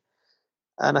done it,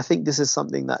 and I think this is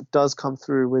something that does come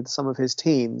through with some of his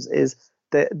teams, is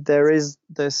that there is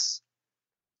this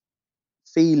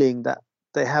feeling that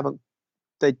they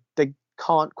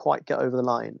can't quite get over the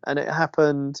line, and it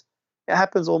happens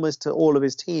almost to all of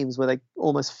his teams, where they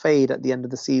almost fade at the end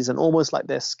of the season, almost like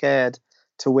they're scared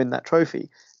to win that trophy.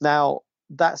 Now,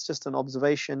 that's just an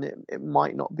observation. It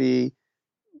might not be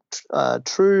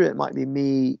true. It might be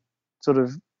me sort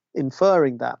of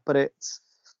inferring that, but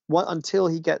until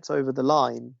he gets over the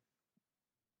line,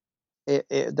 it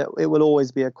will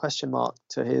always be a question mark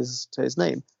to his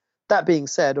name. That being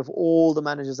said, of all the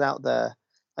managers out there,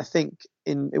 I think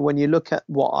when you look at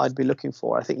what I'd be looking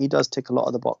for, I think he does tick a lot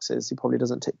of the boxes. He probably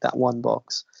doesn't tick that one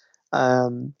box.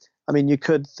 I mean, you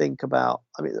could think about,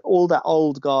 all that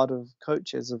old guard of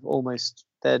coaches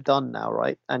they're done now,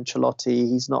 right?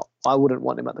 Ancelotti, I wouldn't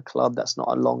want him at the club. That's not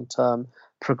a long-term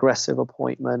progressive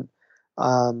appointment.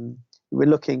 We're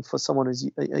looking for someone who's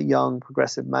a young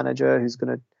progressive manager who's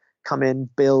going to come in,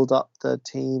 build up the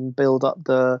team, build up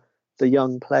the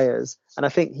young players. And I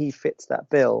think he fits that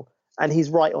bill. And he's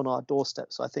right on our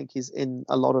doorstep. So I think he's in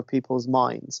a lot of people's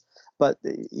minds. But,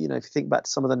 if you think back to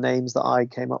some of the names that I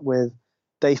came up with,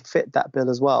 they fit that bill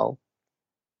as well.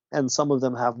 And some of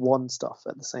them have won stuff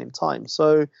at the same time.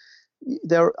 So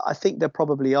I think there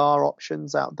probably are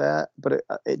options out there, but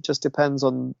it just depends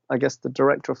on, I guess, the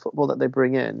director of football that they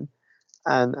bring in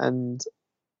and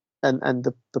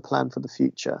the plan for the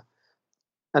future.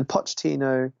 And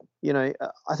Pochettino,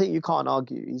 I think you can't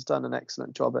argue. He's done an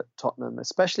excellent job at Tottenham,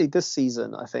 especially this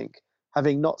season, I think,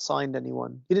 having not signed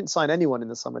anyone. You didn't sign anyone in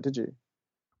the summer, did you?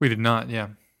 We did not, yeah.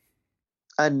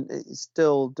 And he's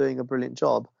still doing a brilliant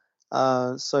job.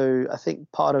 So I think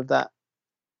part of that,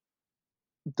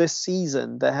 this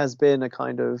season, there has been a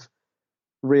kind of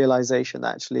realization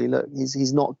that actually, look,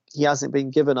 he hasn't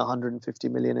been given 150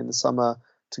 million in the summer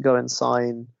to go and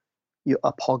sign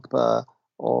a Pogba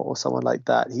or someone like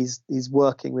that. He's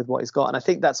working with what he's got. And I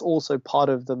think that's also part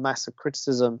of the massive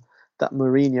criticism that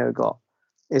Mourinho got,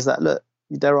 is that, look,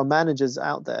 there are managers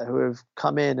out there who have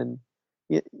come in and,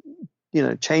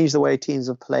 changed the way teams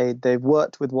have played. They've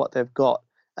worked with what they've got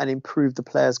and improved the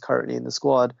players currently in the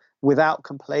squad without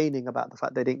complaining about the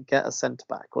fact they didn't get a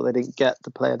centre-back or they didn't get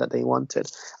the player that they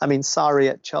wanted. I mean, Sarri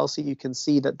at Chelsea, you can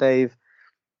see that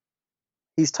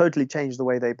he's totally changed the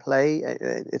way they play.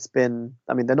 It's been,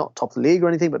 they're not top of the league or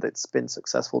anything, but it's been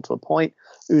successful to a point.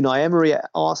 Unai Emery at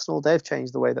Arsenal, they've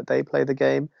changed the way that they play the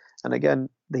game. And again,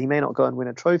 he may not go and win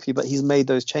a trophy, but he's made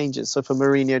those changes. So for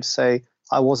Mourinho to say,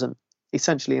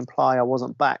 essentially imply I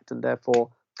wasn't backed and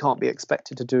therefore can't be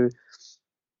expected to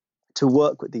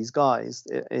work with these guys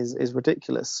is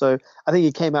ridiculous. So I think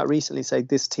he came out recently saying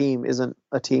this team isn't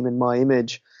a team in my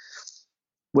image,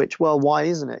 which, well, why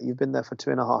isn't it? You've been there for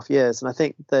 2.5 years. And I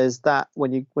think there's that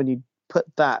when you put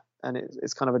that, and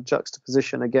it's kind of a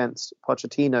juxtaposition against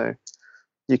Pochettino,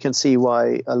 you can see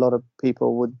why a lot of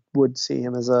people would see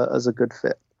him as a good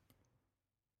fit.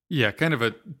 Yeah, kind of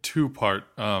a two-part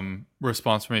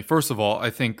response for me. First of all, I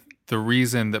think the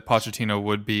reason that Pochettino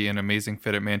would be an amazing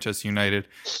fit at Manchester United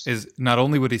is not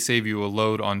only would he save you a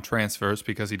load on transfers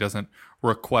because he doesn't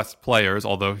request players,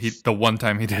 although the one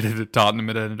time he did it at Tottenham,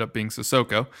 it ended up being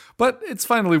Sissoko, but it's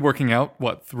finally working out,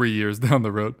 3 years down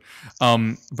the road.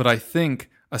 But I think,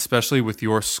 especially with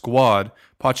your squad,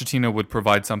 Pochettino would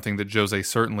provide something that Jose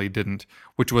certainly didn't,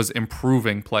 which was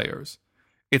improving players.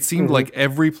 It seemed like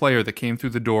every player that came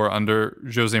through the door under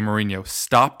Jose Mourinho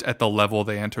stopped at the level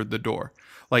they entered the door.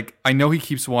 Like, I know he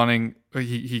keeps past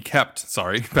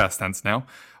tense now,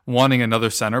 wanting another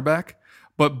center back,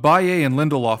 but Baye and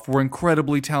Lindelof were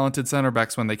incredibly talented center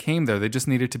backs when they came there. They just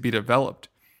needed to be developed,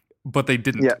 but they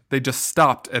didn't. Yeah. They just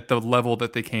stopped at the level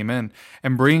that they came in.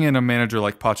 And bringing in a manager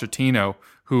like Pochettino,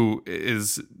 who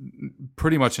is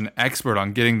pretty much an expert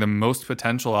on getting the most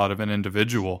potential out of an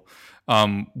individual,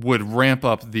 would ramp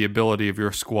up the ability of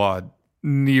your squad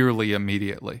nearly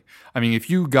immediately. I mean, if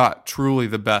you got truly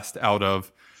the best out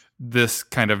of this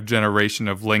kind of generation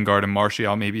of Lingard and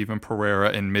Martial, maybe even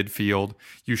Pereira in midfield.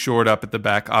 You shore it up at the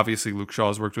back. Obviously, Luke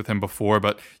Shaw's worked with him before,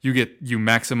 but you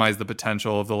maximize the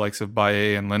potential of the likes of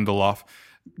Baye and Lindelof.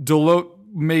 Dalot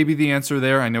may be the answer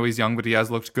there. I know he's young, but he has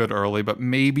looked good early. But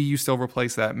maybe you still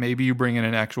replace that. Maybe you bring in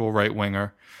an actual right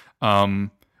winger.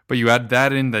 But you add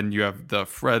that in, then you have the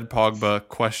Fred Pogba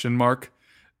question mark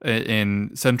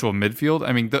in central midfield.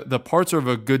 I mean, the parts of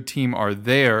a good team are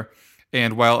there.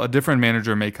 And while a different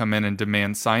manager may come in and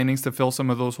demand signings to fill some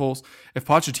of those holes, if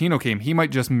Pochettino came, he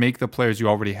might just make the players you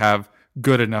already have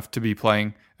good enough to be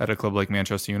playing at a club like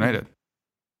Manchester United.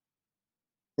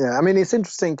 Yeah, I mean, it's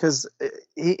interesting because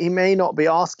he may not be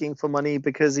asking for money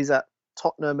because he's at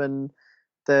Tottenham and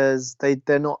they're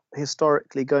not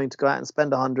historically going to go out and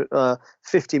spend £50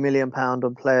 million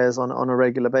on players on a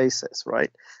regular basis,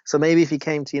 right? So maybe if he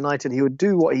came to United, he would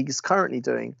do what he's currently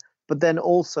doing, but then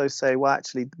also say, well,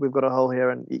 actually, we've got a hole here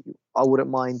and I wouldn't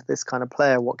mind this kind of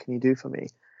player. What can you do for me?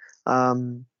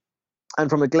 And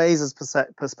from a Glazers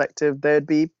perspective, they'd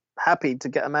be happy to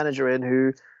get a manager in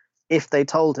who, if they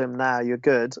told him, now you're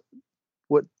good,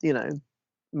 would,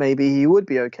 maybe he would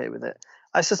be okay with it.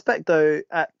 I suspect, though,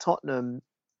 at Tottenham,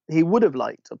 he would have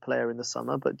liked a player in the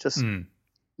summer, but just,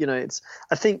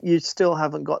 I think you still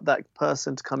haven't got that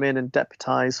person to come in and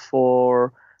deputise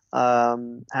for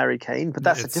Harry Kane, but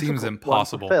that's a difficult one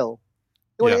to fill.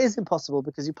 Well, it is impossible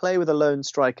because you play with a lone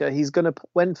striker. He's going to,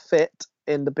 when fit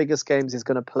in the biggest games, he's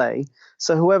going to play.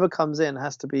 So whoever comes in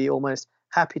has to be almost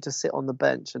happy to sit on the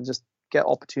bench and just get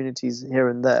opportunities here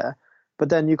and there. But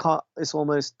then you can't,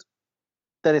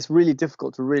 then it's really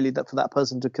difficult to for that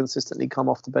person to consistently come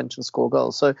off the bench and score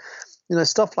goals. So,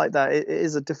 stuff like that, it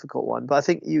is a difficult one. But I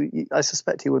think I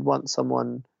suspect he would want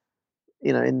someone,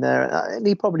 in there, and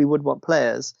he probably would want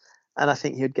players, and I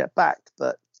think he'd get backed.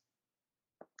 But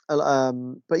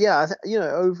yeah,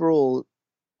 overall,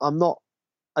 I'm not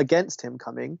against him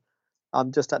coming.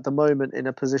 I'm just at the moment in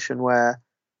a position where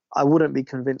I wouldn't be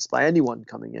convinced by anyone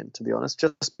coming in, to be honest,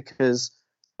 just because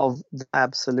of the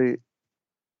absolute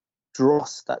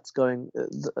dross that's going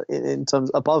in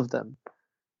terms above them.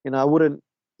 I wouldn't,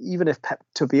 even if Pep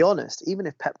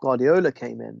Guardiola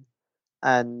came in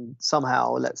and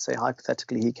somehow, let's say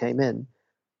hypothetically he came in,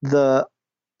 the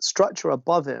structure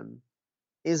above him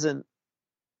isn't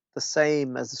the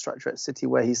same as the structure at City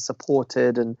where he's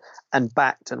supported and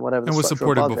backed and whatever. And was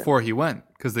supported before he went,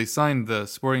 because they signed the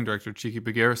sporting director, Cheeky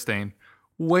Begiristain,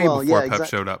 before Pep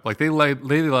showed up. Like they laid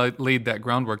that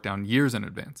groundwork down years in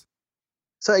advance.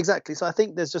 So exactly. So I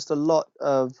think there's just a lot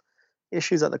of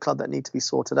issues at the club that need to be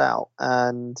sorted out.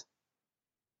 And,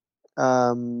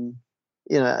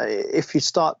 if you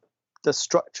start the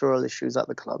structural issues at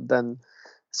the club, then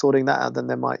sorting that out, then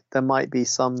there might be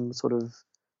some sort of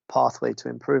pathway to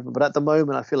improvement. But at the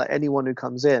moment, I feel like anyone who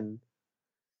comes in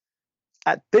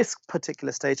at this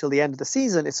particular stage till the end of the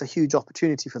season, it's a huge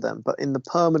opportunity for them. But in the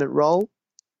permanent role,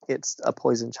 it's a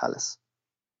poison chalice.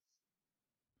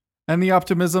 And the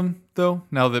optimism, though,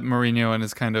 now that Mourinho and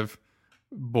his kind of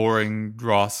boring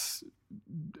dross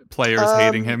players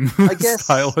hating him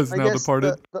style has now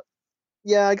departed.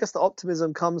 I guess the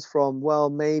optimism comes from, well,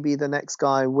 maybe the next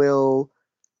guy will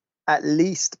at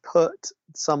least put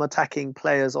some attacking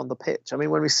players on the pitch. I mean,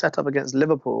 when we set up against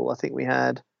Liverpool, I think we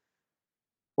played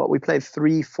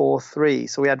 3-4-3.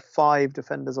 So we had 5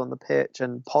 defenders on the pitch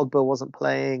and Pogba wasn't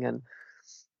playing. And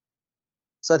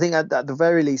so I think at the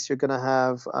very least, you're going to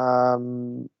have,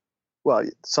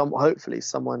 hopefully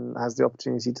someone has the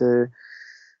opportunity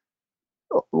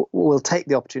will take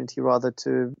the opportunity rather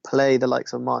to play the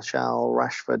likes of Martial,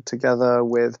 Rashford together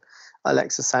with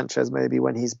Alexis Sanchez maybe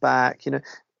when he's back.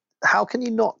 How can you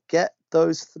not get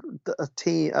a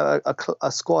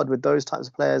squad with those types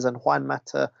of players and Juan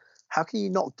Mata? How can you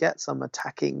not get some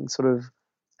attacking sort of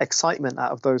excitement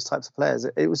out of those types of players?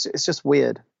 It's just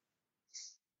weird.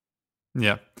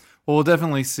 Yeah. Well, we'll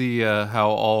definitely see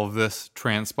how all of this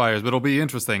transpires, but it'll be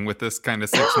interesting with this kind of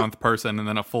 6-month person and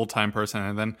then a full-time person,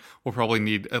 and then we'll probably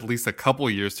need at least a couple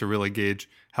years to really gauge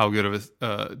how good of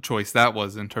a choice that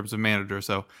was in terms of manager.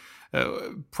 So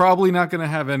probably not going to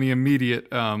have any immediate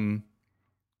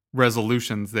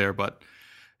resolutions there, but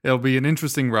it'll be an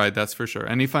interesting ride, that's for sure.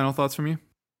 Any final thoughts from you?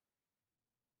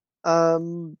 I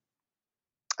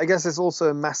guess it's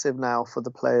also massive now for the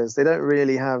players. They don't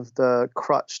really have the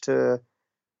crutch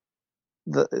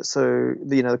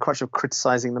the crutch of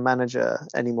criticizing the manager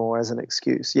anymore as an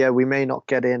excuse. Yeah, we may not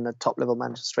get in a top level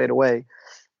manager straight away,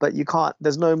 but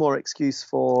there's no more excuse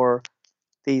for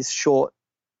these short,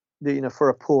 for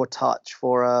a poor touch,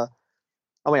 a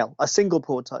single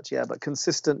poor touch, yeah, but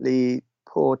consistently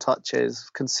poor touches,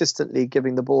 consistently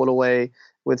giving the ball away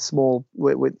small,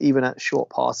 with even at short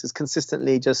passes,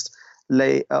 consistently just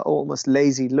almost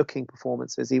lazy looking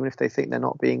performances, even if they think they're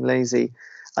not being lazy.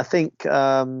 I think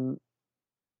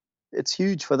it's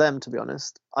huge for them, to be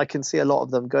honest. I can see a lot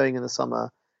of them going in the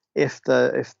summer if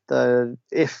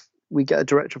we get a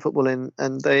director of football in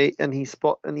and he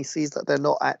sees that they're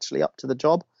not actually up to the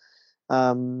job.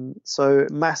 So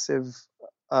massive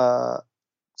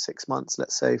 6 months,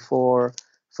 let's say, for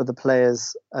the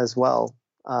players as well.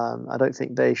 I don't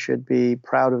think they should be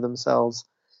proud of themselves.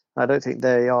 I don't think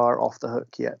they are off the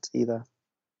hook yet either.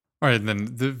 All right,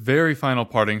 then the very final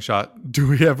parting shot. Do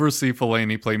we ever see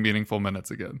Fellaini play meaningful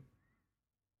minutes again?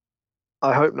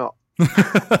 I hope not.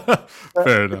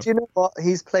 Fair enough. But you know what?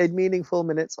 He's played meaningful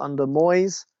minutes under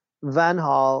Moyes, Van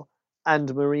Gaal, and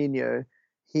Mourinho.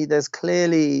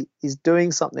 He's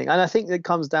doing something. And I think it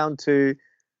comes down to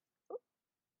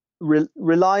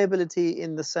reliability,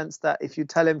 in the sense that if you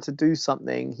tell him to do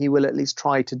something, he will at least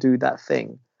try to do that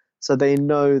thing. So they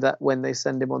know that when they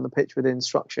send him on the pitch with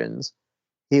instructions,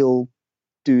 he'll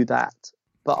do that.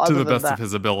 But to the best of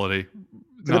his ability,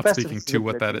 not speaking to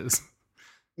what that is.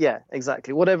 Yeah,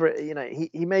 exactly. Whatever,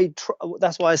 he may.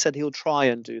 That's why I said he'll try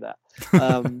and do that.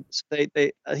 So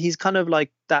he's kind of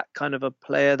like that kind of a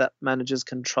player that managers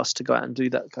can trust to go out and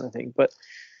do that kind of thing. But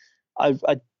I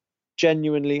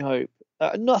genuinely hope.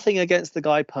 Nothing against the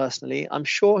guy personally. I'm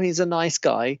sure he's a nice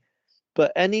guy,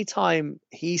 but anytime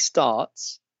he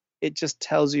starts, it just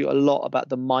tells you a lot about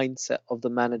the mindset of the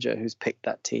manager who's picked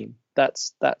that team.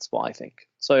 That's what I think.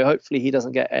 So hopefully he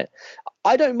doesn't get it.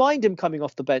 I don't mind him coming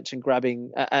off the bench and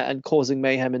grabbing and causing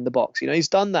mayhem in the box. He's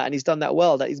done that, and he's done that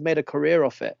well. That he's made a career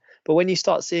off it. But when you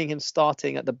start seeing him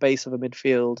starting at the base of a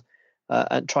midfield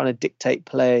and trying to dictate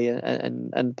play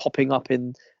and popping up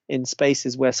in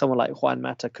spaces where someone like Juan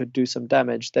Mata could do some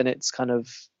damage, then it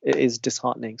is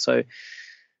disheartening. So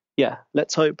yeah,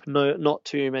 let's hope not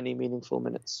too many meaningful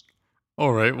minutes.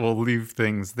 All right, we'll leave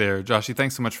things there. Joshy,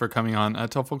 thanks so much for coming on.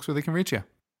 Tell folks where they can reach you.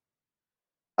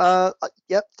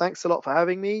 Yep, thanks a lot for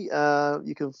having me.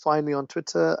 You can find me on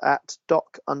Twitter at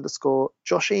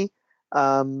 @doc_Joshy.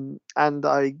 And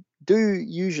I do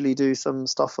usually do some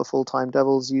stuff for Full Time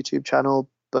Devils YouTube channel,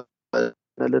 but a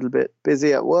little bit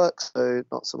busy at work, so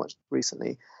not so much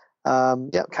recently.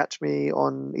 Catch me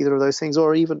on either of those things,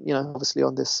 or even, obviously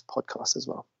on this podcast as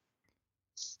well.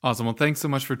 Awesome. Well, thanks so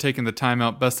much for taking the time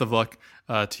out. Best of luck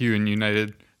to you and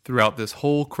United throughout this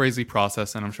whole crazy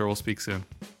process, and I'm sure we'll speak soon.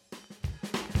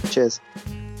 Cheers.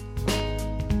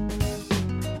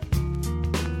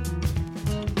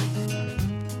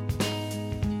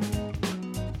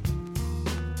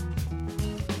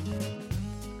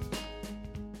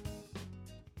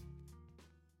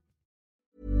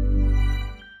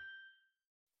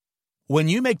 When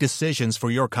you make decisions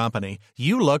for your company,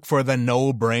 you look for the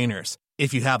no-brainers.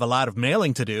 If you have a lot of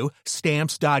mailing to do,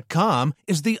 Stamps.com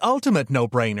is the ultimate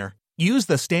no-brainer. Use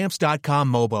the Stamps.com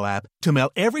mobile app to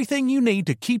mail everything you need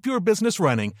to keep your business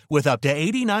running with up to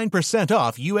 89%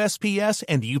 off USPS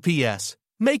and UPS.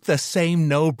 Make the same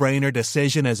no-brainer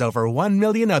decision as over 1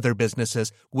 million other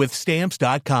businesses with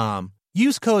Stamps.com.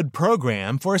 Use code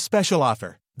PROGRAM for a special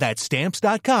offer. That's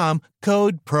Stamps.com,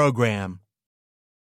 code PROGRAM.